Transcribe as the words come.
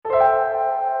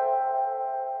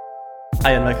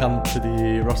Hi and welcome to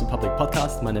the Ross Republic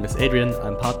podcast. My name is Adrian.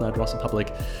 I'm partner at Ross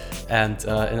Republic. And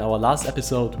in our last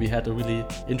episode, we had a really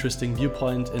interesting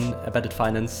viewpoint in embedded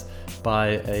finance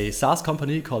by a SaaS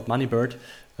company called Moneybird.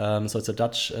 So it's a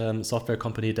Dutch software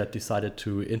company that decided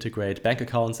to integrate bank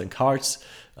accounts and cards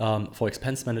for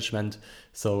expense management.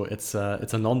 So it's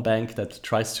a non-bank that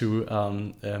tries to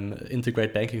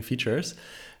integrate banking features.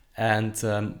 And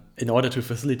in order to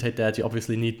facilitate that, you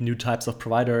obviously need new types of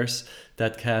providers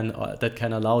that can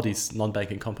allow these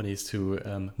non-banking companies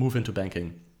to move into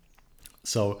banking.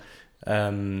 So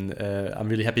I'm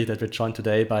really happy that we're joined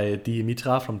today by Dee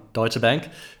Mitra from Deutsche Bank.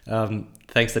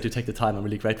 Thanks that you take the time. I'm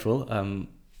really grateful.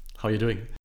 How are you doing?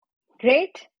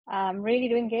 Great. I'm really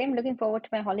doing great. I'm looking forward to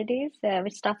my holidays,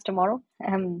 which starts tomorrow.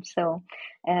 It's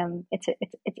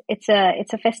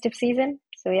a festive season.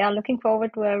 So yeah, looking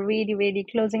forward to really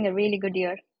closing a really good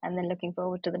year, and then looking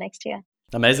forward to the next year.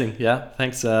 Amazing. Yeah.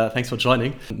 Thanks for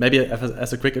joining. Maybe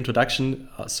as a quick introduction.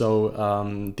 So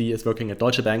Dee is working at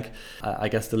Deutsche Bank. I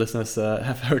guess the listeners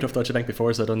have heard of Deutsche Bank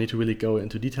before, so I don't need to really go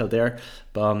into detail there.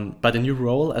 But a new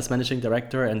role as managing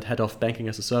director and head of banking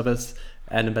as a service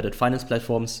and embedded finance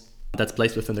platforms. That's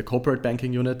placed within the corporate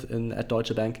banking unit at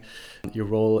Deutsche Bank. Your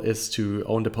role is to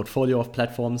own the portfolio of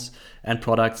platforms and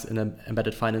products in an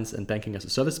embedded finance and banking as a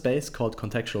service space called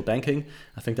contextual banking.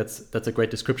 I think that's a great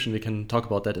description. We can talk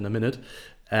about that in a minute.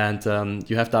 And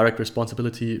you have direct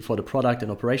responsibility for the product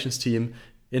and operations team,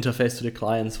 interface to the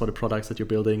clients for the products that you're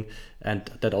building,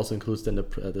 and that also includes then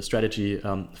the strategy,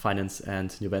 finance,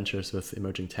 and new ventures with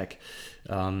emerging tech.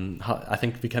 I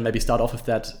think we can maybe start off with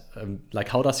that.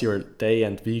 How does your day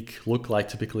and week look like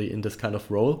typically in this kind of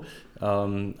role?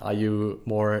 Are you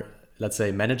more, let's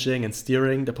say, managing and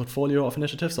steering the portfolio of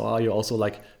initiatives, or are you also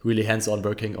really hands-on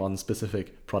working on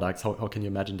specific products? How can you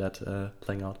imagine that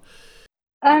playing out?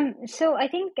 So I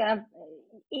think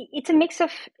it's a mix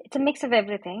of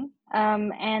everything,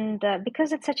 and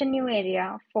because it's such a new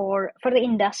area for the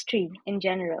industry in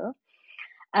general,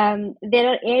 there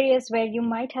are areas where you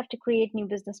might have to create new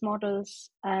business models.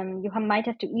 You might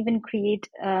have to even create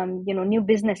new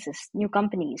businesses, new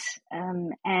companies,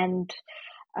 and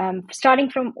starting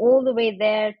from all the way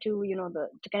there to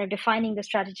to kind of defining the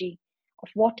strategy of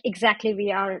what exactly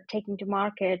we are taking to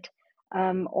market.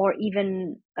 Or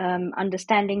even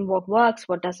understanding what works,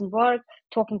 what doesn't work,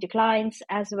 talking to clients,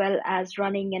 as well as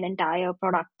running an entire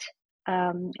product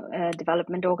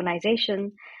development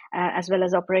organization, as well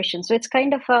as operations. So it's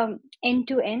kind of end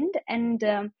to end. And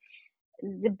the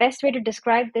best way to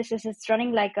describe this is it's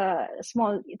running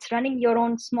your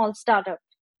own small startup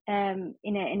in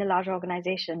a large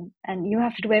organization, and you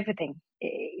have to do everything.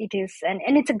 It is,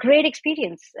 and it's a great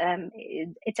experience.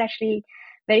 It's actually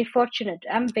very fortunate.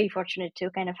 I'm very fortunate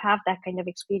to kind of have that kind of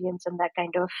experience and that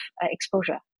kind of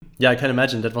exposure. Yeah, I can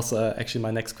imagine. That was actually my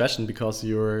next question, because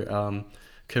your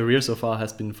career so far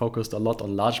has been focused a lot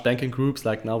on large banking groups,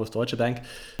 like now with Deutsche Bank,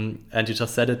 and you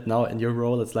just said it now in your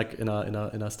role. It's like in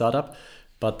a startup,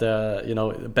 but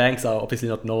banks are obviously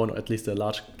not known, or at least the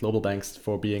large global banks,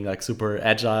 for being super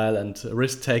agile and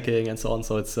risk taking and so on.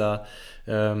 So it's how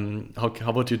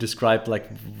would you describe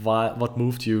what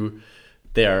moved you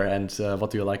there, and what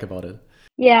do you like about it?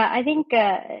 Yeah, I think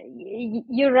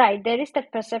you're right. There is that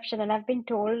perception, and I've been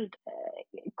told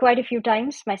quite a few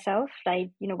times myself, why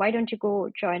don't you go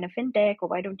join a fintech, or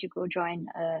why don't you go join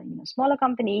a smaller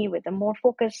company with a more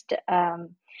focused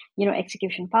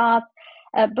execution path.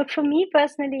 But for me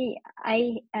personally,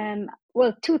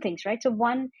 two things, right? So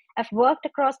one, I've worked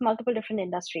across multiple different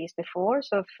industries before.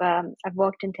 So I've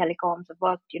worked in telecoms, I've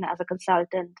worked as a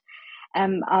consultant,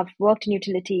 I've worked in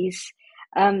utilities.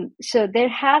 So there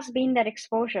has been that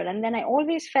exposure. And then I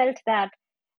always felt that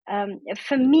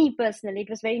for me personally, it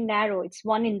was very narrow. It's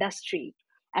one industry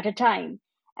at a time.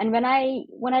 And when I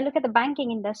look at the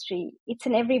banking industry, it's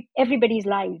in everybody's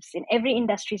lives, in every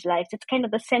industry's lives. It's kind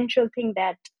of the central thing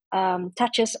that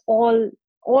touches all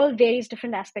various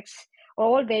different aspects, or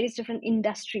all various different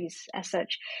industries as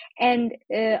such. And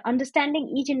understanding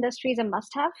each industry is a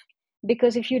must-have.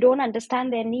 Because if you don't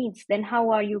understand their needs, then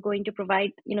how are you going to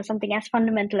provide, something as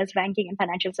fundamental as banking and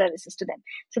financial services to them?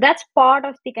 So that's part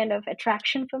of the kind of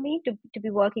attraction for me to be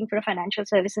working for a financial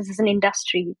services as an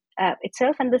industry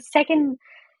itself. And the second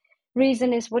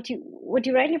reason is what you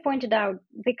rightly pointed out,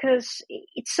 because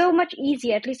it's so much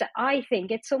easier. At least I think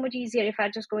it's so much easier if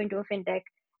I just go into a fintech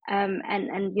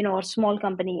and a small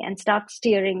company and start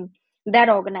steering that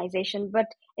organization.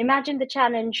 But imagine the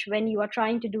challenge when you are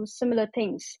trying to do similar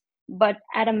things, but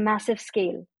at a massive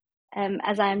scale,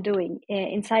 as I am doing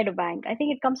inside a bank. I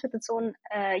think it comes with its own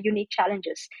unique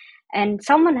challenges, and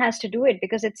someone has to do it,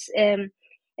 because it's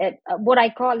what I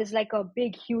call is like a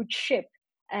big, huge ship.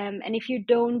 and if you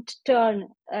don't turn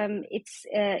its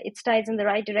tides in the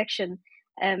right direction,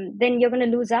 then you're going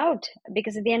to lose out,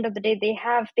 because at the end of the day,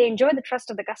 they enjoy the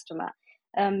trust of the customer.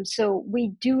 So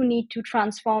we do need to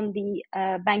transform the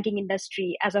banking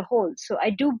industry as a whole. So I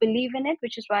do believe in it,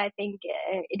 which is why I think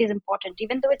it is important,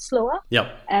 even though it's slower. Yeah.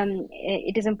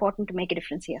 It is important to make a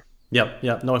difference here.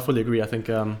 Yeah. No, I fully agree. I think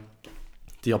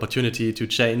the opportunity to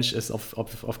change is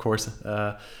of course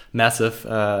massive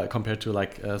compared to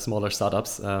like smaller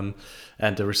startups, and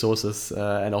the resources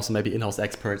and also maybe in-house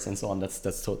experts and so on. That's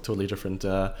totally different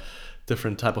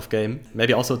type of game.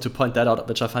 Maybe also to point that out,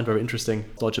 which I find very interesting,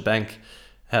 Deutsche Bank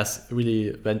has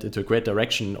really went into a great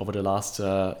direction over the last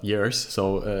years.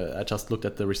 So I just looked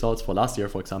at the results for last year,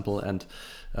 for example, and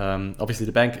obviously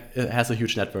the bank has a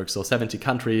huge network, so 70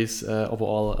 countries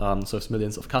overall, serves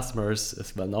millions of customers,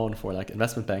 is well known for like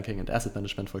investment banking and asset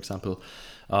management, for example.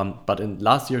 But in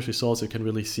last year's results, you can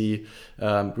really see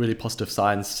really positive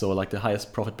signs. So like the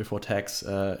highest profit before tax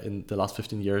in the last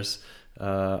 15 years,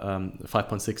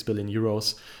 5.6 billion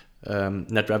euros.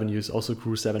 Net revenues also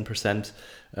grew 7%.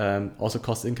 Also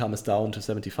cost income is down to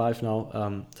 75 now,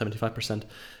 75%.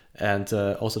 And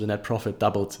also the net profit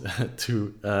doubled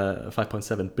to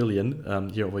 5.7 billion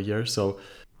year over year. So,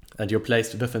 and you're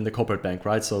placed within the corporate bank,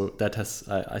 right? So that has,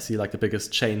 I see like the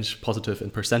biggest change positive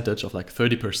in percentage of like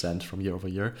 30% from year over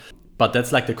year. But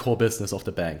that's like the core business of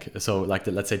the bank. So like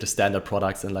let's say the standard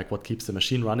products and like what keeps the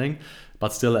machine running.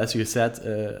 But still, as you said,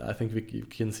 I think you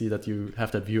can see that you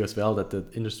have that view as well, that the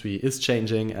industry is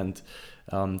changing, and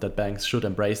that banks should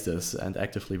embrace this and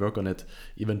actively work on it,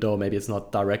 even though maybe it's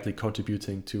not directly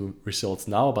contributing to results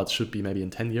now, but should be maybe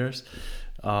in 10 years.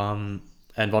 And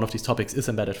one of these topics is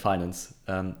embedded finance,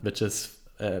 which is,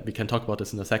 we can talk about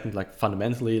this in a second, like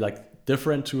fundamentally like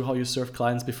different to how you served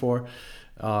clients before.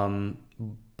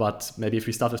 But maybe if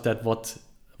we start with that,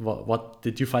 what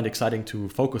did you find exciting to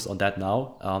focus on that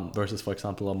now versus, for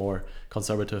example, a more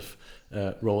conservative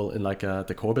role in like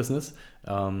the core business?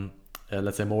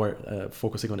 Let's say more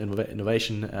focusing on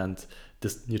innovation and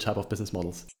this new type of business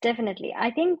models. Definitely. I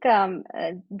think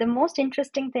the most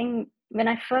interesting thing when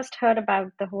I first heard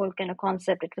about the whole kind of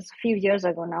concept, it was a few years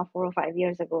ago now, 4 or 5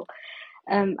 years ago.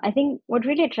 I think what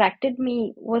really attracted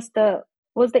me was the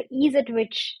ease at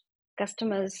which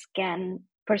customers can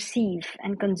perceive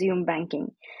and consume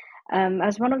banking.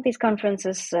 As one of these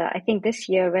conferences, I think this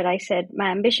year, where I said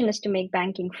my ambition is to make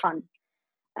banking fun.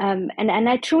 And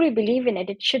I truly believe in it.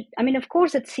 It should, I mean, of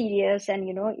course it's serious, and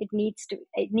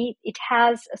it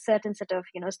has a certain set of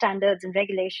standards and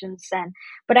regulations,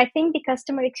 but I think the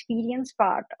customer experience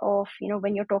part of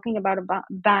when you're talking about a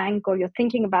bank, or you're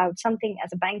thinking about something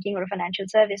as a banking or a financial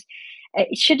service,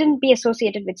 it shouldn't be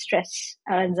associated with stress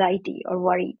or anxiety or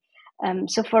worry.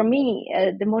 So for me,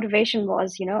 the motivation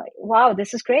was, wow,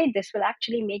 this is great. This will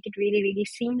actually make it really, really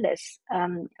seamless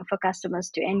for customers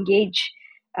to engage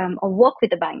or work with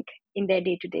the bank in their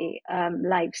day-to-day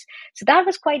lives. So that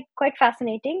was quite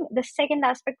fascinating. The second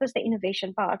aspect was the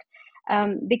innovation part,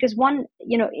 because one,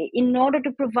 in order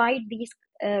to provide these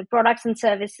products and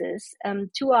services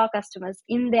to our customers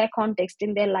in their context,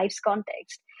 in their life's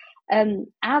context,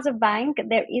 as a bank,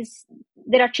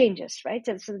 there are changes, right?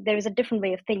 So there is a different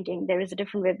way of thinking. There is a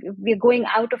different way. We're going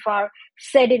out of our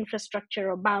said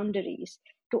infrastructure or boundaries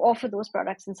to offer those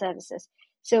products and services.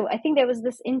 So I think there was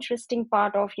this interesting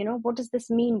part of, what does this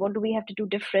mean? What do we have to do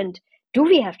different? Do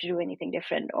we have to do anything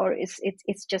different? Or it's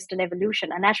just an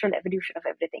evolution, a natural evolution of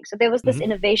everything? So there was this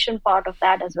innovation part of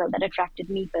that as well that attracted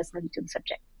me personally to the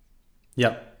subject.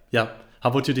 Yeah. How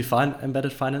would you define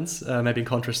embedded finance, maybe in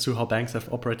contrast to how banks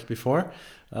have operated before?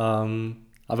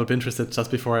 I would be interested, just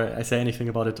before I say anything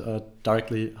about it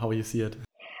directly, how you see it.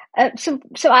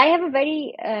 So I have a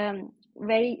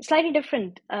very slightly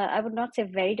different, I would not say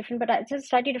very different, but it's a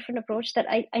slightly different approach. That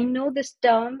I know this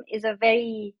term is a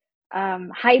very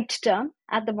hyped term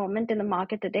at the moment in the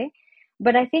market today,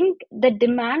 but I think the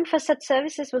demand for such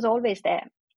services was always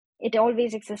there. It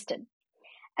always existed.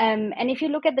 And if you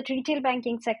look at the retail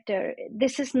banking sector,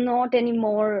 this is not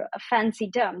anymore a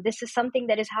fancy term. This is something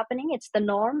that is happening. It's the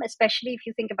norm, especially if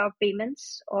you think about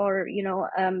payments or,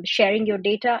 sharing your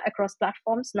data across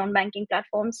platforms, non-banking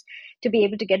platforms, to be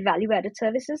able to get value-added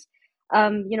services.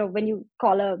 When you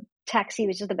call a taxi,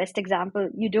 which is the best example,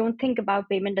 you don't think about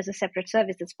payment as a separate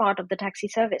service. It's part of the taxi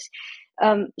service.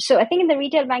 So I think in the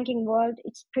retail banking world,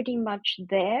 it's pretty much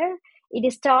there. It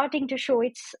is starting to show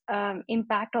its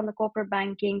impact on the corporate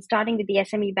banking, starting with the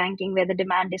SME banking, where the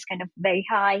demand is kind of very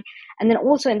high, and then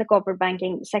also in the corporate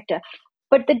banking sector.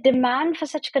 But the demand for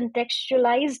such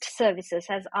contextualized services,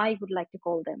 as I would like to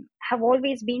call them, have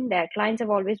always been there. Clients have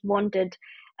always wanted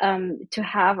to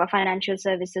have a financial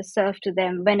services served to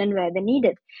them when and where they need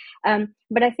it.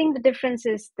 But I think the difference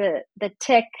is the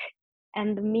tech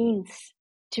and the means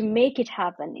to make it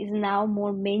happen is now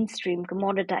more mainstream,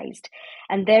 commoditized,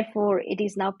 and therefore it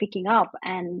is now picking up,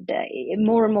 and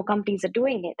more companies are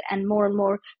doing it, and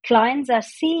more clients are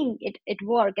seeing it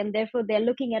work, and therefore they're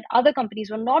looking at other companies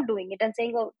who are not doing it and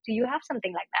saying, "Oh, do you have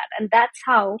something like that?" And that's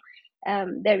how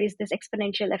there is this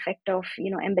exponential effect of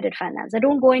embedded finance. I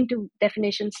don't go into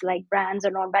definitions like brands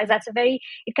or non-brands.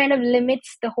 It kind of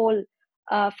limits the whole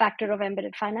factor of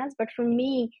embedded finance. But for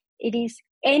me, it is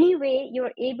any way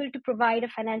you're able to provide a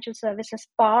financial service as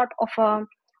part of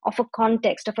a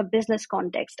context, of a business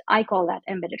context. I call that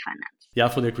embedded finance. Yeah, I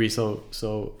fully agree. So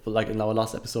like in our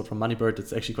last episode from Moneybird,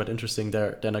 it's actually quite interesting.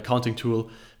 They're an accounting tool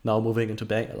now moving into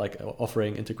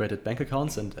offering integrated bank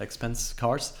accounts and expense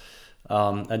cards.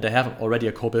 And they have already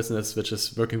a core business which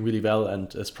is working really well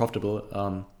and is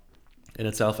profitable in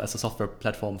itself as a software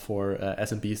platform for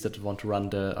SMBs that want to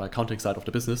run the accounting side of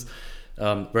the business.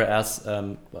 Whereas,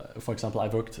 for example, I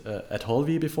worked at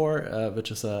Holvi before,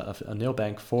 which is a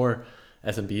neobank for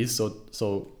SMBs.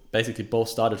 So basically both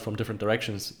started from different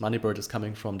directions. Moneybird is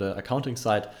coming from the accounting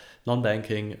side,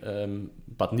 non-banking,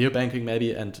 but neobanking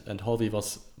maybe, and Holvi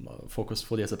was focused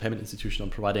fully as a payment institution on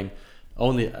providing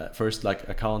only first like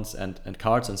accounts and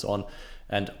cards and so on.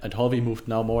 And Holvi moved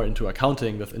now more into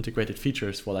accounting with integrated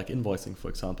features for like invoicing, for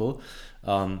example.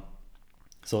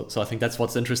 So I think that's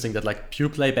what's interesting, that like pure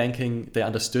play banking, they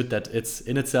understood that it's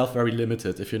in itself very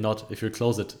limited if you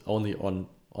close it only on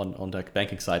the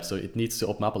banking side. So it needs to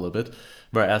open up a little bit.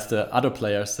 Whereas the other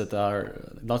players that are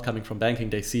not coming from banking,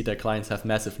 they see their clients have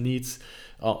massive needs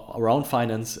around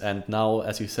finance. And now,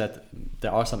 as you said,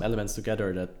 there are some elements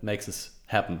together that makes this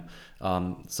happen.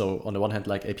 So on the one hand,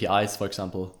 like APIs, for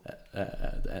example,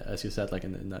 as you said, like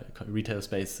in the retail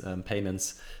space,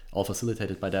 payments all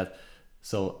facilitated by that.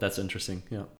 So that's interesting.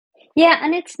 Yeah,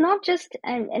 and it's not just,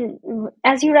 and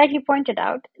as you rightly pointed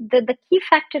out, the key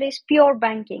factor is pure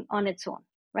banking on its own,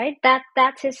 right? That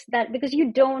because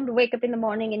you don't wake up in the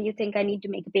morning and you think, I need to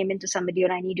make a payment to somebody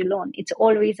or I need a loan. It's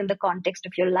always in the context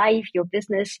of your life, your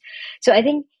business. So I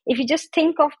think if you just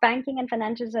think of banking and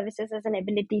financial services as an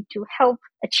ability to help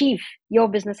achieve your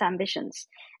business ambitions,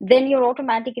 then you're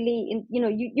automatically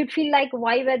you'd feel like,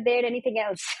 why were there anything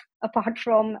else apart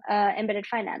from embedded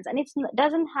finance? And it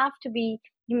doesn't have to be,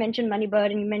 you mentioned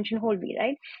Moneybird and you mentioned Holby,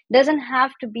 right? Doesn't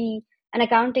have to be an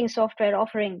accounting software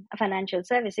offering a financial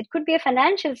service. It could be a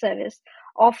financial service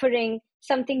offering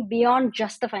something beyond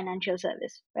just the financial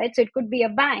service, right? So it could be a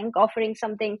bank offering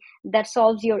something that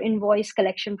solves your invoice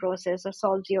collection process or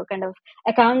solves your kind of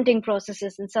accounting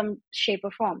processes in some shape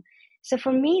or form. So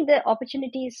for me, the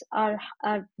opportunities are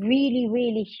really,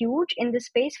 really huge in this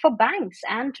space for banks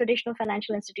and traditional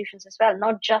financial institutions as well,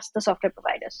 not just the software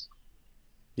providers.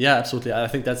 Yeah, absolutely. I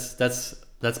think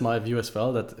that's my view as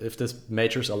well, that if this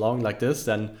matures along like this,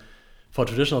 then for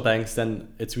traditional banks,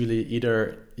 then it's really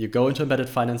either you go into embedded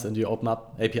finance and you open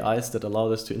up APIs that allow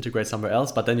this to integrate somewhere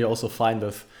else, but then you're also fine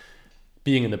with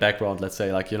being in the background, let's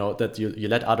say, like, that you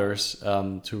let others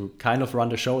to kind of run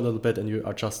the show a little bit, and you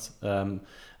are just a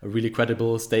really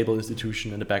credible, stable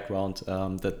institution in the background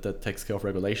that takes care of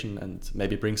regulation and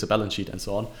maybe brings a balance sheet and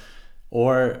so on.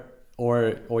 Or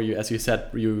you, as you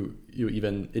said, you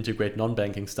even integrate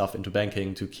non-banking stuff into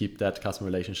banking to keep that customer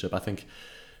relationship. I think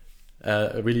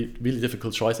a really, really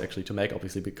difficult choice actually to make,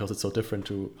 obviously, because it's so different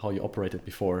to how you operated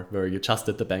before, where you just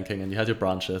did the banking and you had your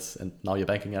branches and now your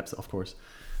banking apps, of course.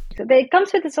 So it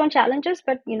comes with its own challenges,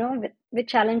 but with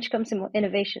challenge comes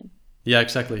innovation. Yeah,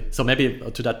 exactly. So maybe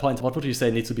to that point, what would you say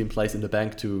needs to be in place in the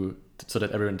bank so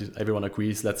that everyone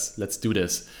agrees, let's do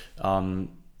this?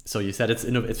 So you said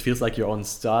it feels like your own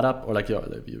startup, or like you're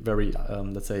very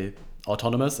let's say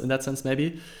autonomous in that sense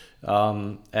maybe.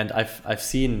 And I've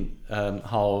seen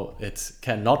how it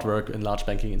cannot work in large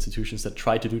banking institutions that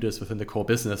try to do this within the core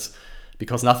business,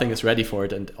 because nothing is ready for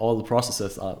it and all the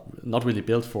processes are not really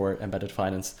built for embedded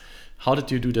finance. How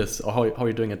did you do this, or how are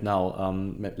you doing it now?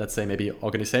 Let's say maybe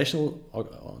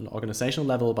on organizational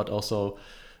level, but also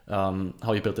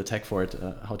how you built the tech for it.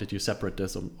 How did you separate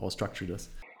this or structure this?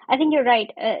 I think you're right.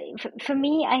 For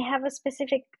me, I have a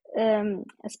specific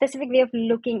way of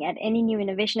looking at any new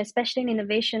innovation, especially in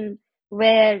innovation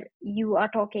where you are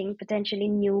talking potentially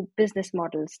new business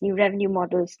models, new revenue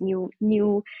models,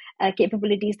 new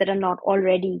capabilities that are not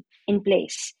already in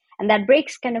place. And that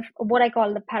breaks kind of what I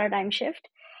call the paradigm shift.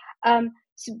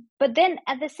 But then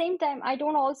at the same time, I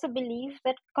don't also believe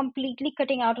that completely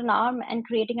cutting out an arm and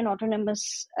creating an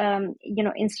autonomous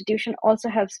institution also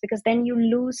helps, because then you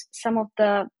lose some of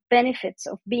the benefits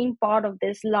of being part of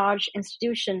this large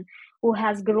institution who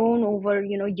has grown over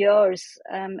years,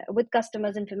 with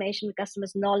customers' information, with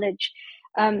customers' knowledge.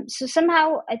 So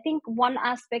somehow I think one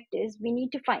aspect is we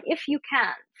need to find, if you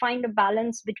can, find a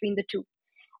balance between the two.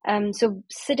 So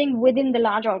sitting within the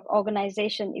large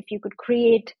organization, if you could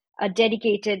create a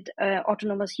dedicated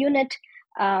autonomous unit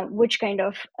which kind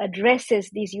of addresses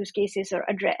these use cases, or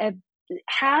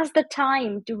has the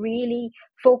time to really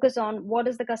focus on what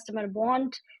does the customer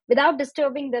want without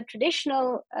disturbing the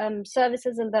traditional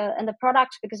services and the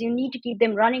products, because you need to keep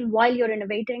them running while you're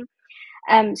innovating.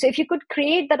 So if you could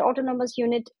create that autonomous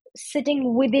unit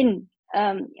sitting within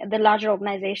the larger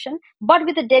organization, but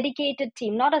with a dedicated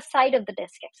team, not a side of the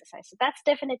desk exercise. So that's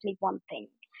definitely one thing.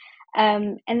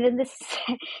 And then the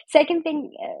second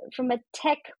thing, from a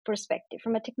tech perspective,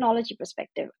 from a technology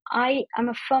perspective, I am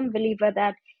a firm believer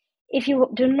that if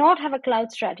you do not have a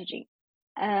cloud strategy,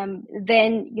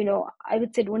 then I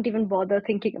would say don't even bother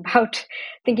thinking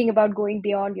about going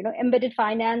beyond. Embedded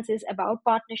finance is about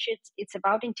partnerships, it's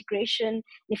about integration.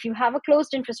 If you have a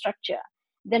closed infrastructure,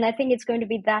 then I think it's going to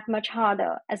be that much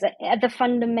harder at the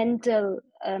fundamental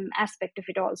aspect of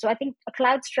it all. So I think a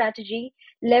cloud strategy,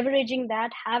 leveraging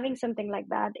that, having something like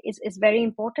that is very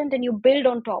important, and you build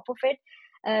on top of it.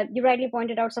 You rightly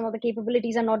pointed out some of the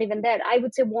capabilities are not even there. I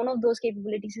would say one of those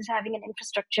capabilities is having an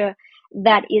infrastructure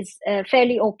that is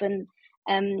fairly open,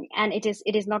 and it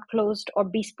is not closed or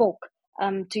bespoke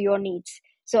to your needs.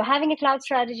 So having a cloud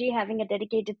strategy, having a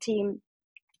dedicated team,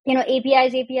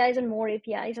 APIs and more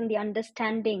APIs, and the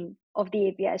understanding of the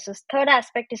APIs. So third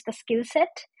aspect is the skill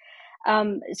set.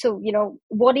 So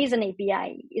what is an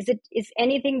API? Is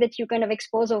anything that you kind of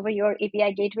expose over your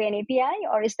API gateway an API,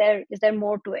 or is there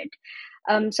more to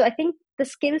it? So I think the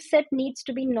skill set needs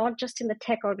to be not just in the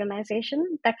tech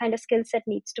organization. That kind of skill set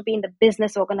needs to be in the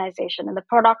business organization and the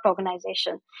product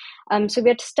organization. So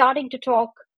we're starting to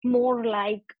talk more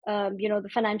like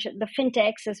the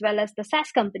fintechs as well as the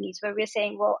SaaS companies, where we're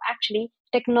saying, well, actually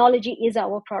technology is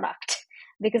our product,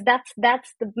 because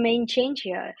that's the main change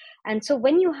here. And so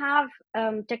when you have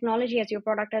technology as your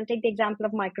product, I'll take the example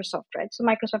of Microsoft, right? So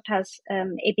Microsoft has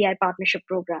API partnership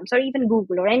programs, or even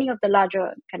Google, or any of the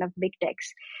larger kind of big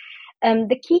techs.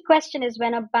 The key question is,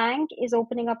 when a bank is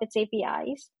opening up its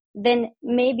APIs, then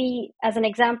maybe, as an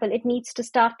example, it needs to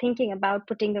start thinking about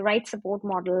putting the right support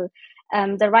model,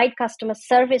 the right customer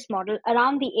service model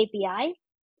around the API,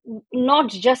 not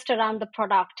just around the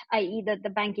product, i.e. the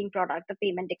banking product, the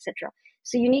payment, etc.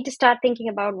 So you need to start thinking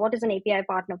about, what does an API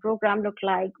partner program look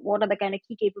like? What are the kind of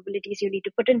key capabilities you need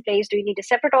to put in place? Do you need a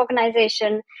separate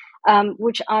organization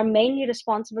which are mainly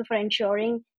responsible for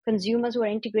ensuring consumers who are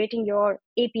integrating your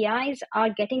APIs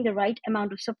are getting the right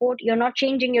amount of support? You're not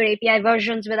changing your API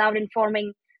versions without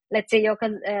informing, let's say,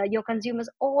 your consumers.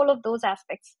 All of those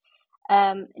aspects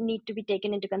need to be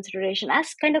taken into consideration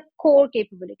as kind of core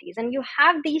capabilities. And you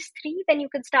have these three, then you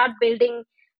can start building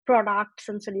products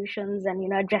and solutions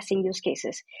and addressing use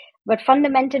cases. But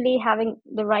fundamentally, having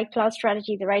the right cloud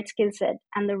strategy, the right skill set,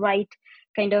 and the right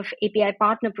kind of API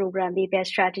partner program, the API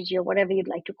strategy, or whatever you'd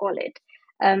like to call it,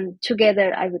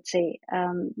 together, I would say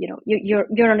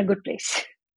you're in a good place.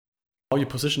 How you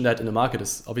position that in the market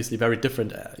is obviously very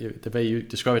different. The way you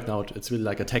describe it now, it's really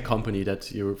like a tech company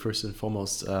that you first and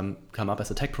foremost come up as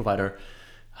a tech provider.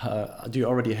 Do you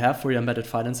already have for your embedded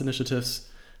finance initiatives?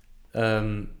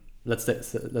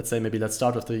 Let's say maybe let's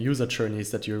start with the user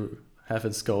journeys that you have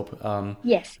in scope.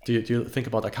 Yes. Do you think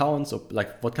about accounts, or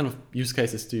like what kind of use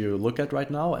cases do you look at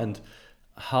right now, and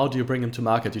how do you bring them to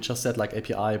market? You just said like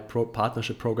API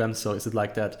partnership programs. So is it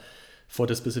like that? For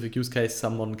the specific use case,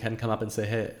 someone can come up and say,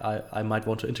 hey, I might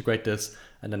want to integrate this,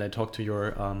 and then I talk to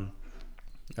your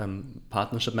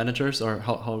partnership managers, or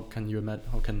how can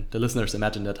the listeners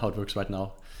imagine that, how it works right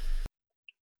now?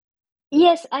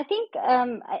 Yes, I think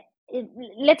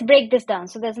let's break this down.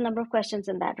 So there's a number of questions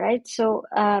in that, right? So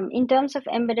in terms of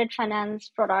embedded finance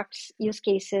products, use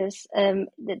cases, the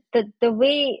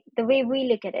way we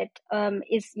look at it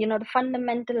is, the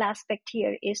fundamental aspect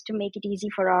here is to make it easy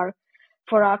for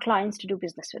our clients to do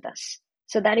business with us.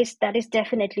 So that is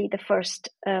definitely the first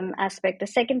aspect. The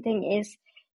second thing is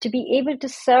to be able to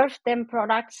serve them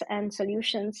products and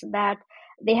solutions that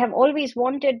they have always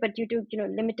wanted, but due to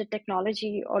limited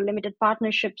technology or limited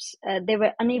partnerships, they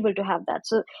were unable to have that.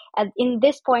 So in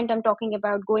this point, I'm talking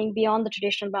about going beyond the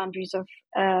traditional boundaries of,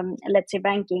 let's say,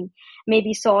 banking.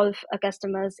 Maybe solve a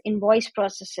customer's invoice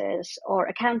processes or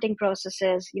accounting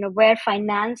processes, where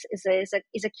finance is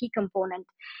a key component.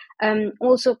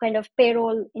 Also, kind of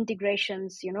payroll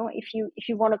integrations. If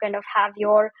you want to kind of have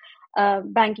your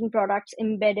banking products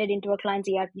embedded into a client's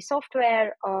ERP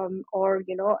software, or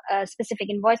specific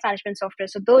invoice management software.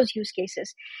 So those use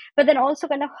cases, but then also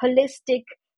kind of holistic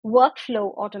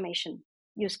workflow automation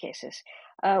use cases,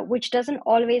 which doesn't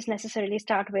always necessarily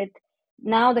start with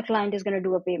now the client is going to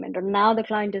do a payment, or now the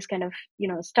client is kind of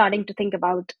starting to think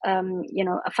about a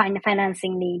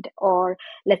financing need, or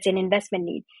let's say an investment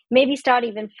need. Maybe start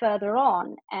even further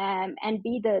on, and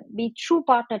be true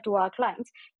partner to our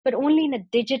clients, but only in a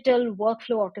digital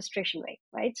workflow orchestration way,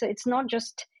 right? So it's not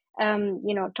just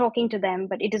talking to them,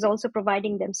 but it is also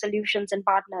providing them solutions and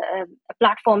partner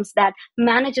platforms that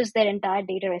manages their entire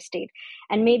data estate,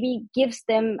 and maybe gives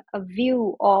them a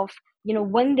view of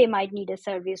when they might need a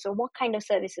service, or what kind of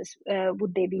services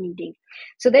would they be needing.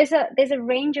 So there's a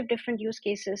range of different use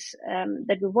cases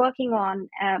that we're working on,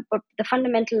 but the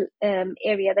fundamental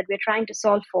area that we're trying to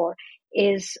solve for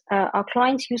is our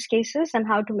clients' use cases and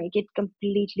how to make it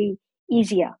completely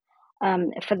easier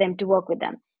for them to work with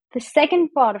them. The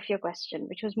second part of your question,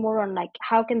 which was more on like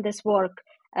how can this work,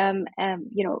 from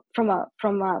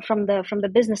the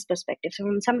business perspective, so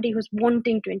from somebody who's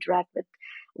wanting to interact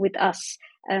with us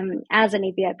as an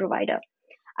API provider,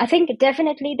 I think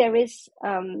definitely there is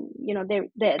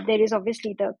there is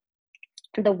obviously the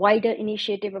wider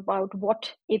initiative about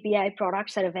what API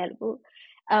products are available.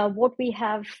 What we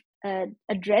have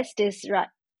addressed is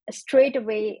straight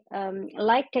away,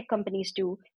 like tech companies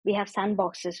do, we have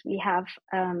sandboxes, we have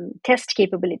test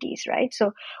capabilities, right?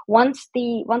 So once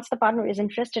the partner is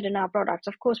interested in our products,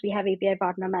 of course we have API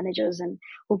partner managers and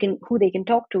who they can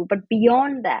talk to. But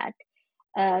beyond that,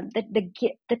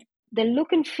 the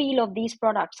look and feel of these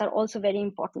products are also very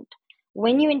important.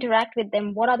 When you interact with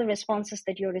them, what are the responses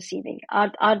that you're receiving?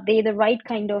 Are they the right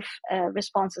kind of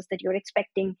responses that you're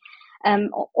expecting?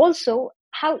 Also,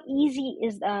 how easy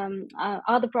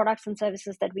are the products and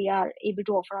services that we are able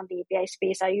to offer on the API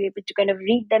space? Are you able to kind of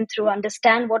read them through,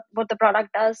 understand what the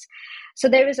product does? So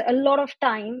there is a lot of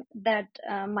time that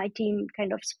my team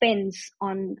kind of spends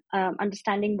on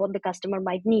understanding what the customer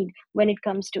might need when it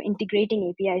comes to integrating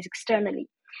APIs externally.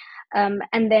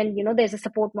 And then, there's a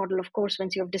support model, of course,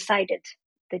 once you have decided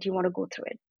that you want to go through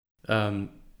it.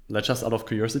 Let's just out of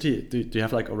curiosity, do you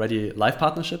have like already live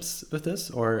partnerships with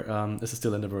this, or is it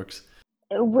still in the works?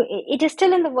 It is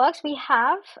still in the works. We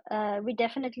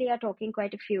definitely are talking to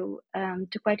quite a few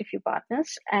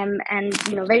partners, and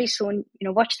very soon,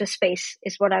 watch the space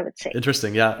is what I would say.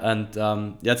 Interesting, yeah, and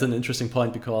that's an interesting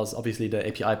point, because obviously the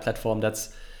API platform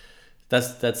that's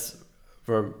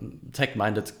where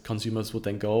tech-minded consumers would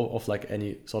then go, of like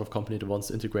any sort of company that wants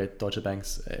to integrate Deutsche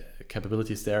Bank's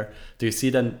capabilities there. Do you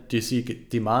see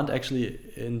demand actually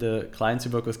in the clients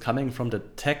you work with coming from the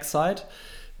tech side?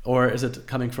 Or is it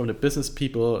coming from the business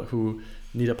people who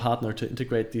need a partner to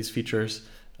integrate these features,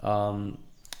 or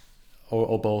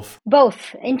both?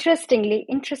 Both. Interestingly,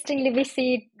 we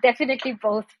see definitely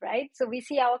both, right? So we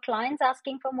see our clients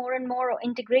asking for more and more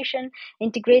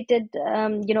integrated,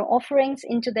 offerings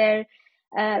into their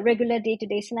regular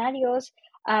day-to-day scenarios.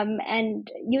 And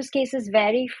use cases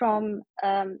vary from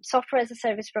software as a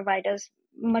service providers,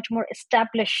 much more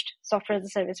established software as a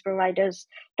service providers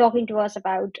talking to us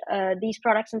about these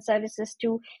products and services,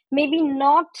 to maybe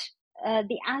not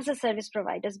the as a service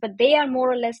providers, but they are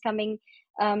more or less coming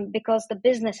because the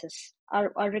businesses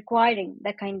are requiring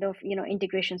that kind of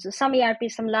integration. So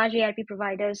some large ERP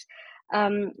providers,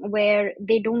 where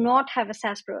they do not have a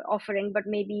SaaS offering, but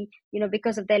maybe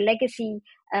because of their legacy,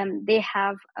 they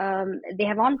have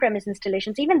on-premise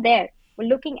installations. Even there, we're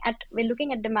looking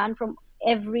at demand from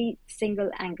every single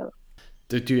angle.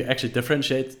 Do you actually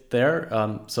differentiate there?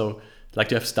 So, like,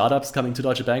 do you have startups coming to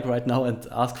Deutsche Bank right now and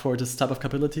ask for this type of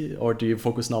capability, or do you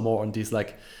focus now more on these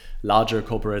like larger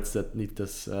corporates that need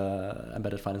this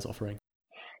embedded finance offering?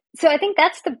 So I think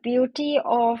that's the beauty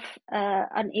of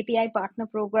an API partner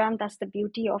program. That's the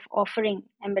beauty of offering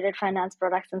embedded finance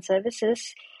products and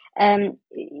services.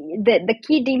 The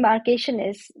key demarcation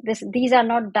is these are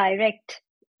not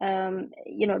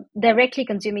directly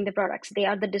consuming the products. They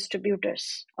are the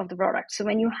distributors of the products. So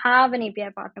when you have an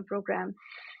API partner program,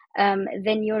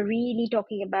 then you're really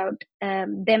talking about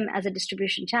them as a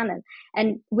distribution channel.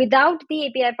 And without the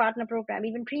API partner program,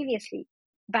 even previously,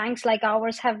 banks like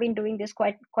ours have been doing this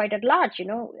quite at large,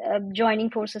 joining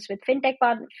forces with fintech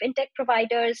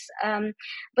providers.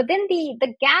 But then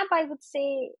the gap, I would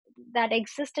say, that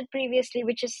existed previously,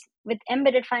 which is with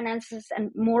embedded finances,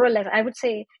 and more or less, I would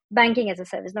say, banking as a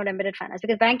service, not embedded finance,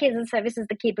 because banking as a service is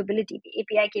the capability, the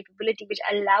API capability, which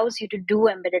allows you to do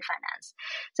embedded finance.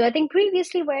 So I think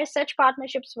previously, where such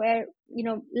partnerships were,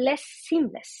 less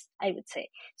seamless, I would say.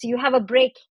 So you have a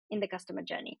break in the customer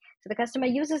journey. So the customer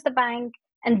uses the bank,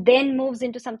 and then moves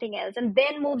into something else, and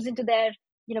then moves into their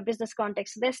business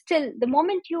context. So there's still, the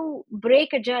moment you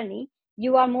break a journey,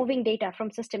 you are moving data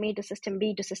from system A to system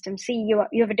B to system C. You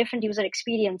have a different user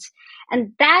experience,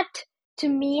 and that to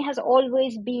me has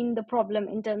always been the problem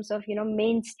in terms of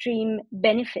mainstream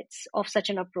benefits of such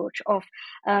an approach, of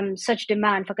such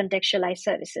demand for contextualized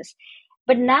services.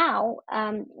 But now,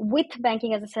 with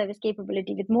banking as a service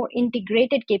capability, with more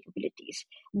integrated capabilities,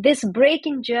 this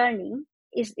break-in journey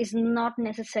is not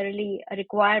necessarily a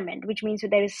requirement, which means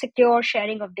that there is secure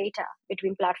sharing of data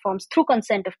between platforms through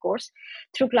consent, of course,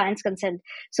 through clients' consent.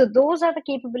 So those are the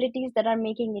capabilities that are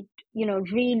making it,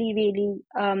 really, really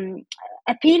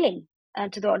appealing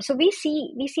to the audience. So we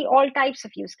see all types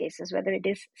of use cases, whether it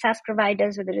is SaaS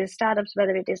providers, whether it is startups,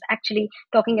 whether it is actually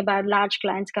talking about large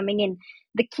clients coming in.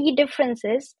 The key difference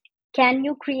is, can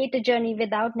you create a journey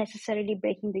without necessarily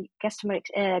breaking the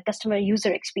customer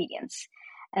user experience?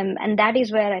 And that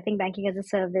is where I think banking as a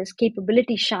service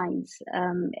capability shines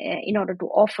in order to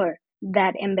offer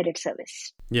that embedded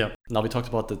service. Yeah. Now we talked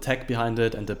about the tech behind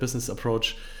it and the business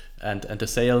approach and the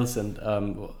sales. And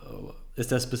is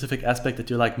there a specific aspect that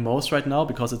you like most right now?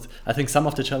 Because I think some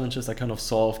of the challenges are kind of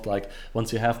solved, like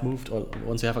once you have moved or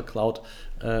once you have a cloud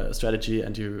strategy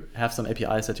and you have some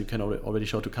APIs that you can already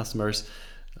show to customers.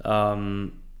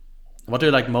 What do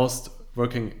you like most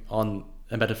working on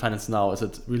embedded finance now? Is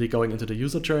it really going into the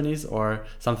user journeys or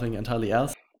something entirely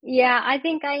else? Yeah, I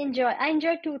think I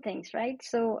enjoy two things, right?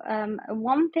 So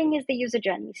one thing is the user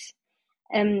journeys,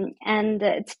 and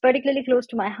it's particularly close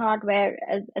to my heart, where,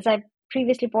 as I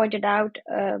previously pointed out,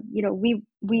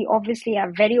 we obviously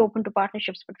are very open to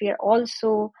partnerships, but we are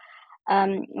also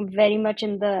very much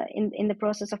in the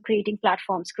process of creating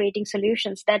platforms, creating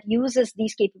solutions that uses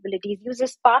these capabilities,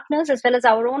 uses partners as well as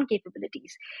our own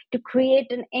capabilities to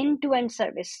create an end-to-end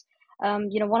service.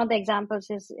 One of the examples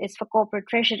is for corporate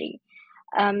treasury.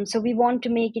 So we want to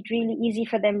make it really easy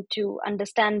for them to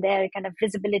understand their kind of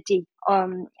visibility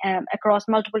across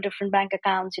multiple different bank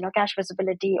accounts, cash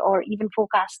visibility, or even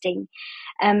forecasting,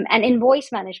 and invoice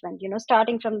management,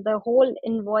 starting from the whole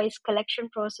invoice collection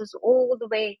process all the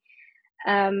way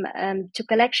to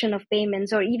collection of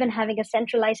payments, or even having a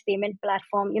centralized payment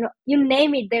platform. You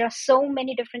name it. There are so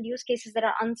many different use cases that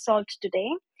are unsolved today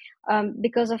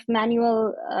because of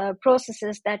manual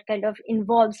processes that kind of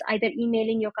involves either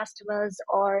emailing your customers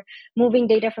or moving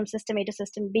data from system A to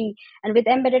system B. And with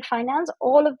embedded finance,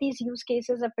 all of these use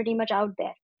cases are pretty much out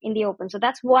there in the open. So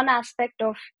that's one aspect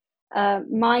of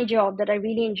my job that I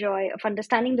really enjoy, of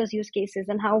understanding those use cases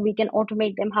and how we can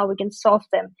automate them, how we can solve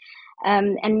them,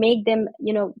 and make them,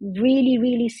 really,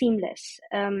 really seamless.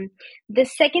 The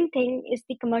second thing is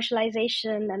the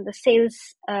commercialization and the sales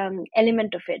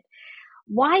element of it.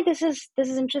 Why this is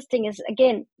interesting is,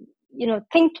 again,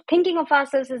 thinking of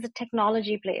ourselves as a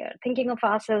technology player, thinking of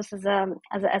ourselves as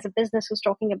a business who's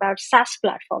talking about SaaS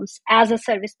platforms as a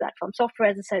service platform, software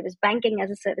as a service, banking as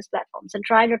a service platforms, and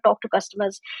trying to talk to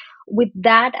customers with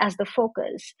that as the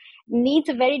focus, needs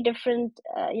a very different,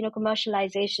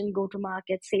 commercialization,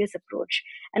 go-to-market, sales approach.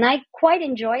 And I quite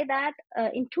enjoy that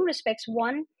in two respects.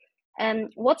 One,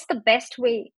 what's the best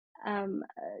way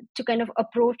to kind of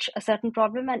approach a certain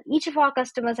problem, and each of our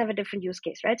customers have a different use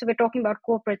case, right? So we're talking about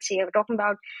corporates here, we're talking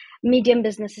about medium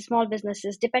businesses, small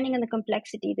businesses. Depending on the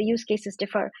complexity, the use cases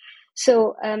differ.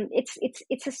 So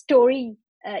it's a story,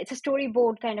 it's a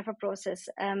storyboard kind of a process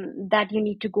that you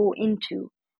need to go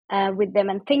into with them,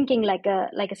 and thinking like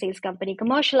a sales company.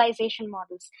 Commercialization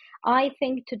models, I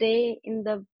think today in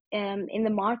the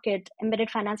market,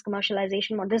 embedded finance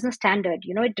commercialization model, there's no standard.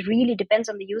 It really depends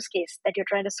on the use case that you're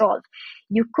trying to solve.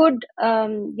 You could,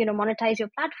 monetize your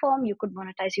platform. You could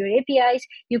monetize your APIs.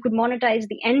 You could monetize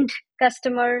the end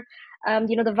customer,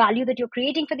 the value that you're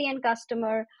creating for the end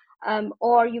customer,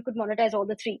 or you could monetize all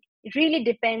the three. It really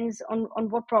depends on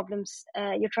what problems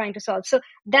you're trying to solve. So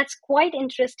that's quite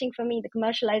interesting for me, the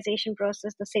commercialization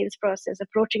process, the sales process,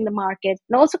 approaching the market,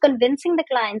 and also convincing the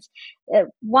clients.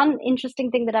 One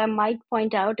interesting thing that I might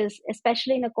point out is,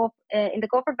 especially in the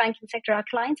corporate banking sector, our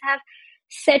clients have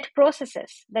set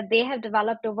processes that they have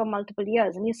developed over multiple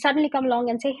years, and you suddenly come along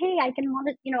and say, hey, I can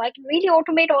really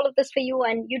automate all of this for you,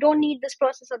 and you don't need this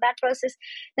process or that process.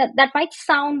 That might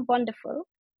sound wonderful,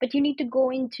 but you need to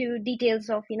go into details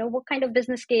of, what kind of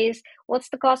business case, what's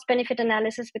the cost benefit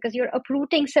analysis, because you're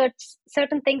uprooting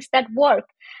certain things that work.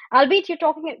 Albeit you're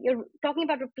talking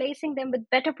about replacing them with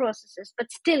better processes,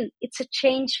 but still it's a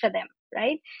change for them.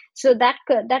 right? So that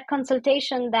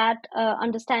consultation, that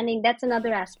understanding, that's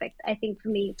another aspect. I think for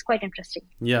me, it's quite interesting.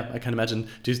 Yeah, I can imagine.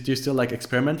 Do you still like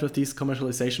experiment with these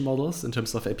commercialization models in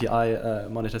terms of API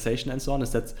monetization and so on?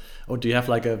 Or do you have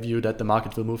like a view that the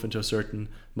market will move into a certain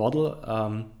model,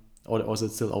 or is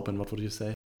it still open? What would you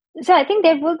say? So I think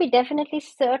there will be definitely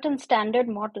certain standard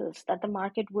models that the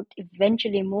market would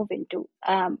eventually move into,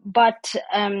 but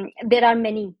there are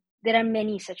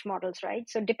many such models, right?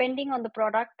 So depending on the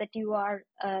product that you are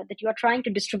trying to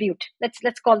distribute,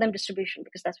 let's call them distribution,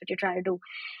 because that's what you're trying to do,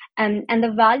 and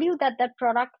the value that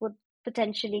product would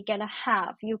potentially kind of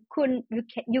have, you could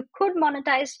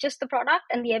monetize just the product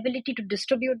and the ability to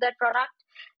distribute that product.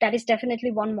 That is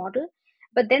definitely one model.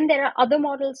 But then there are other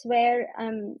models where,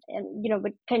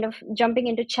 we're kind of jumping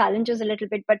into challenges a little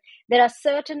bit, but there are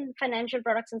certain financial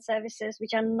products and services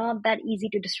which are not that easy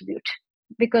to distribute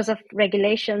because of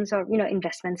regulations or,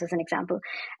 investments, as an example.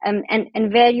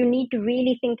 And where you need to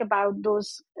really think about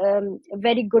those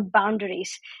very good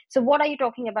boundaries. So what are you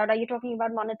talking about? Are you talking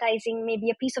about monetizing maybe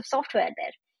a piece of software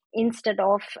there, instead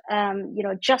of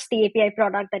just the API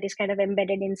product that is kind of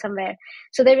embedded in somewhere?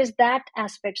 So there is that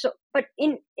aspect. So, but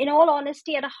in all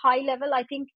honesty, at a high level, I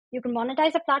think you can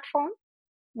monetize a platform,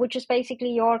 which is basically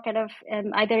your kind of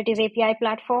either it is API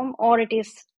platform or it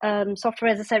is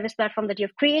software as a service platform that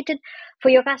you've created for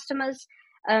your customers,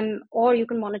 or you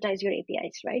can monetize your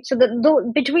APIs, right? So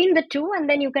between the two, and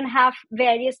then you can have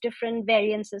various different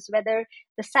variances, whether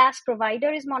the SaaS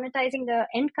provider is monetizing the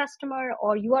end customer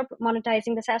or you are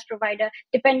monetizing the SaaS provider,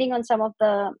 depending on some of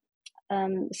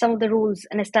the rules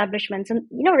and establishments. And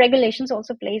regulations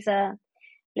also plays a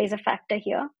factor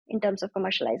here in terms of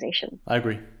commercialization. I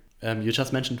agree. You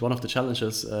just mentioned one of the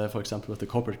challenges, for example, with the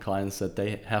corporate clients, that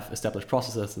they have established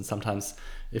processes, and sometimes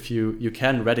if you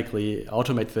can radically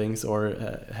automate things or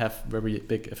have very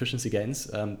big efficiency gains,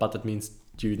 but that means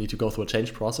you need to go through a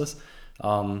change process.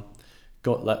 Now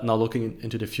looking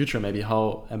into the future, maybe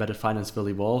how embedded finance will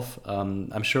evolve.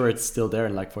 I'm sure it's still there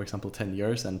in, like, for example, 10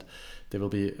 years, and there will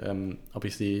be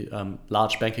obviously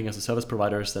large banking as a service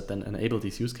providers that then enable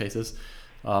these use cases.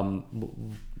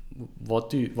 What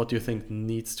do you think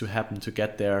needs to happen to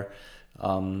get there?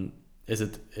 Is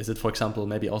it, for example,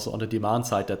 maybe also on the demand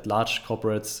side, that large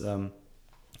corporates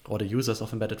or the users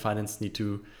of embedded finance need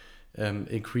to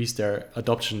increase their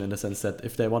adoption, in the sense that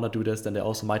if they want to do this, then they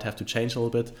also might have to change a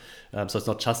little bit. So it's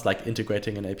not just like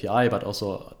integrating an API, but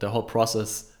also the whole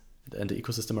process and the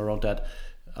ecosystem around that,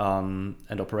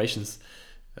 and operations.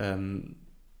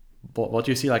 What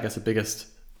do you see like as the biggest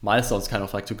milestones, kind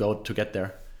of like to get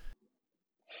there?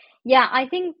 Yeah, I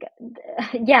think,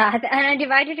 yeah, and I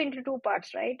divide it into two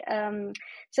parts, right?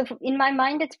 So in my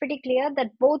mind, it's pretty clear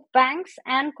that both banks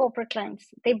and corporate clients,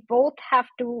 they both have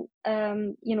to,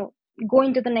 go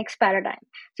into the next paradigm.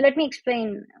 So let me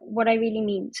explain what I really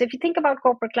mean. So if you think about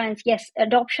corporate clients, yes,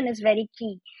 adoption is very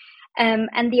key.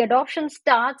 And the adoption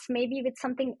starts maybe with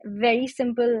something very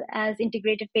simple as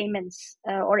integrated payments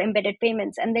or embedded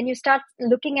payments. And then you start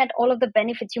looking at all of the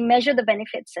benefits, you measure the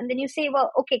benefits, and then you say,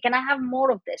 well, okay, can I have more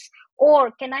of this?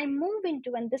 Or can I move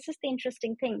into, and this is the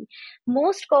interesting thing,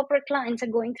 most corporate clients are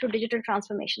going through digital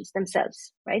transformations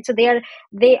themselves, right? So they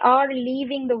are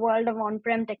leaving the world of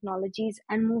on-prem technologies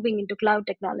and moving into cloud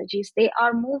technologies. They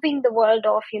are moving the world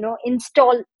of,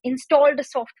 installed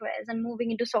softwares and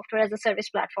moving into software as a service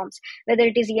platforms, whether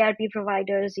it is ERP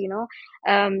providers, you've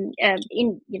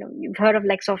heard of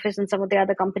LexOffice and some of the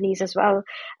other companies as well.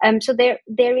 So there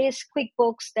is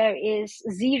QuickBooks, there is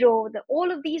Xero,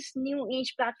 all of these new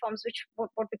age platforms, which what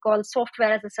we call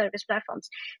software as a service platforms.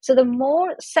 So the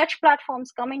more such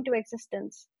platforms come into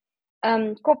existence,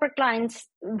 corporate clients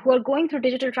who are going through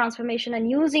digital transformation and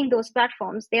using those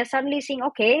platforms, they are suddenly seeing,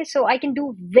 okay, so I can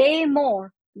do way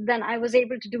more than I was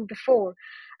able to do before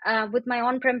with my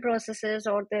on-prem processes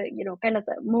or the kind of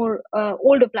the more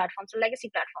older platforms or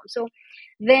legacy platforms. So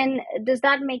then does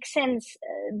that make sense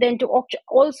then to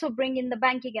also bring in the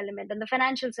banking element and the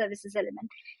financial services element?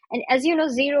 And as you know,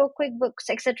 Xero, QuickBooks,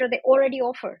 etc., they already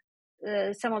offer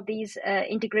some of these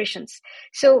integrations.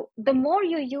 So the more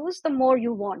you use, the more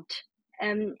you want.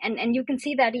 And you can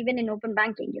see that even in open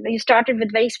banking, you started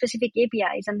with very specific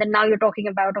APIs, and then now you're talking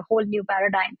about a whole new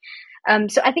paradigm.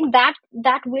 So I think that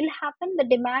will happen. The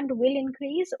demand will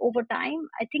increase over time.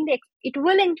 I think it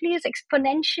will increase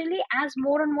exponentially as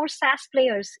more and more SaaS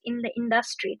players in the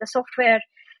industry, the software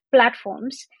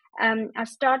platforms, are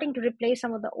starting to replace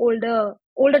some of the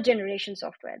older generation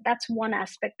software. That's one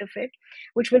aspect of it,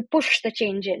 which will push the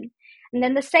change in. And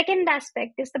then the second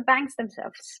aspect is the banks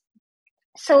themselves.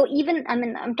 So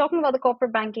I'm talking about the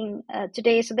corporate banking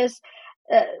today. So there's,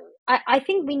 I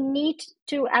think we need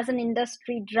to, as an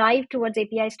industry, drive towards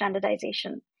API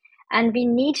standardization. And we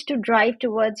need to drive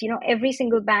towards, every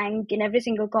single bank in every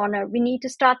single corner. We need to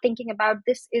start thinking about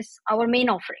this is our main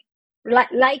offering.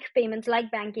 Like payments,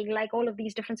 like banking, like all of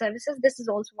these different services, this is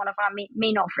also one of our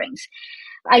main offerings.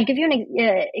 I'll give you an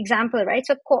example, right?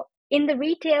 So in the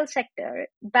retail sector,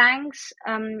 banks,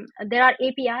 there are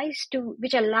APIs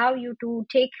which allow you to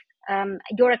take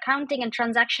your accounting and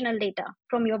transactional data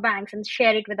from your banks and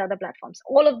share it with other platforms.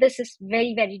 All of this is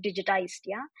very, very digitized.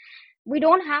 Yeah, we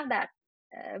don't have that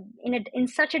in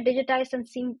such a digitized and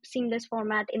seamless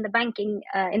format in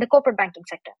the corporate banking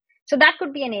sector. So that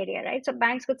could be an area, right? So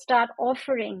banks could start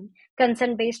offering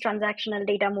consent-based transactional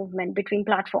data movement between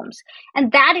platforms.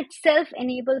 And that itself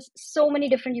enables so many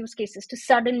different use cases to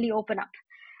suddenly open up.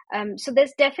 So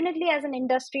there's definitely, as an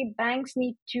industry, banks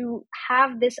need to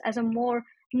have this as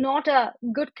not a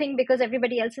good thing because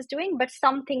everybody else is doing, but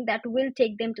something that will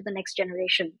take them to the next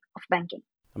generation of banking.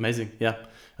 Amazing. Yeah,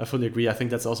 I fully agree. I think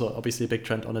that's also obviously a big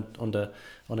trend on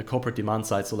the corporate demand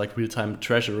side. So like real-time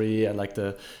treasury and like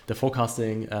the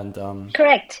forecasting and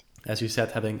correct. As you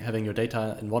said, having your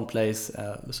data in one place.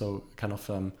 So kind of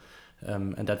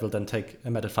and that will then take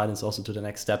embedded finance also to the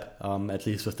next step. At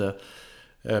least with the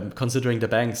considering the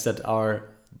banks that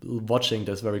are watching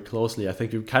this very closely. I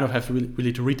think you kind of have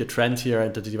really to read the trend here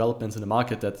and the developments in the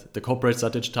market that the corporates are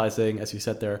digitizing. As you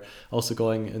said, they're also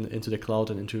going into the cloud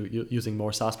and into using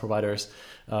more SaaS providers.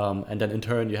 And then in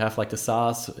turn, you have like the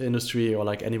SaaS industry or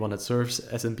like anyone that serves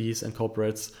SMBs and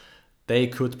corporates. They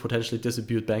could potentially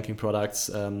distribute banking products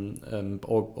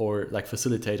or like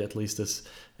facilitate at least this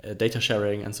data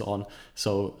sharing and so on.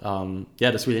 So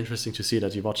that's really interesting to see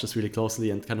that you watch this really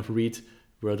closely and kind of read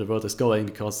where the world is going,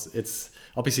 because it's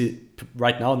obviously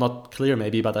right now not clear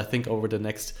maybe, but I think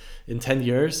in 10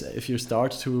 years, if you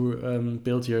start to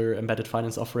build your embedded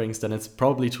finance offerings, then it's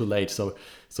probably too late. So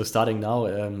starting now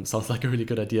sounds like a really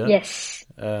good idea. Yes.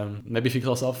 Maybe if you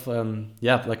close off,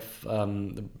 if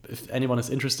anyone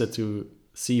is interested to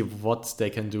see what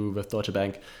they can do with Deutsche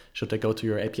Bank, should they go to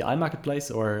your API marketplace,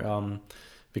 or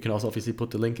we can also obviously put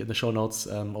the link in the show notes,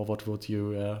 or what would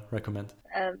you recommend?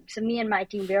 So me and my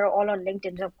team, we are all on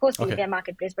LinkedIn. So of course, the API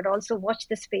marketplace, but also watch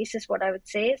the space is what I would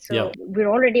say. So we're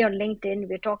already on LinkedIn.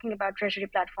 We're talking about treasury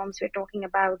platforms. We're talking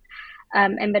about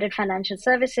embedded financial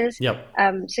services.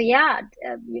 I'm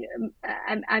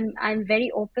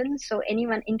very open. So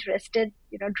anyone interested,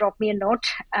 drop me a note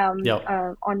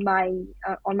on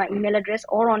my email address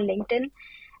or on LinkedIn.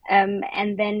 And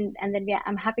then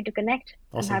I'm happy to connect.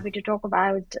 Awesome. I'm happy to talk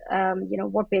about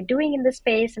what we're doing in the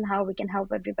space and how we can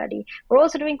help everybody. We're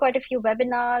also doing quite a few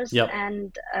webinars,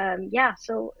 and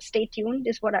so stay tuned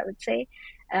is what I would say.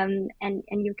 And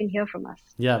you can hear from us.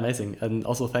 Yeah, amazing. And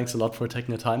also thanks a lot for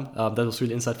taking the time. That was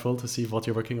really insightful to see what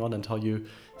you're working on and how you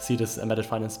see this embedded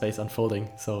finance space unfolding.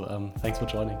 So thanks for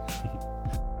joining.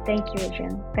 Thank you,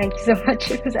 Adrian. Thank you so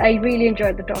much. I really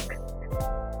enjoyed the talk.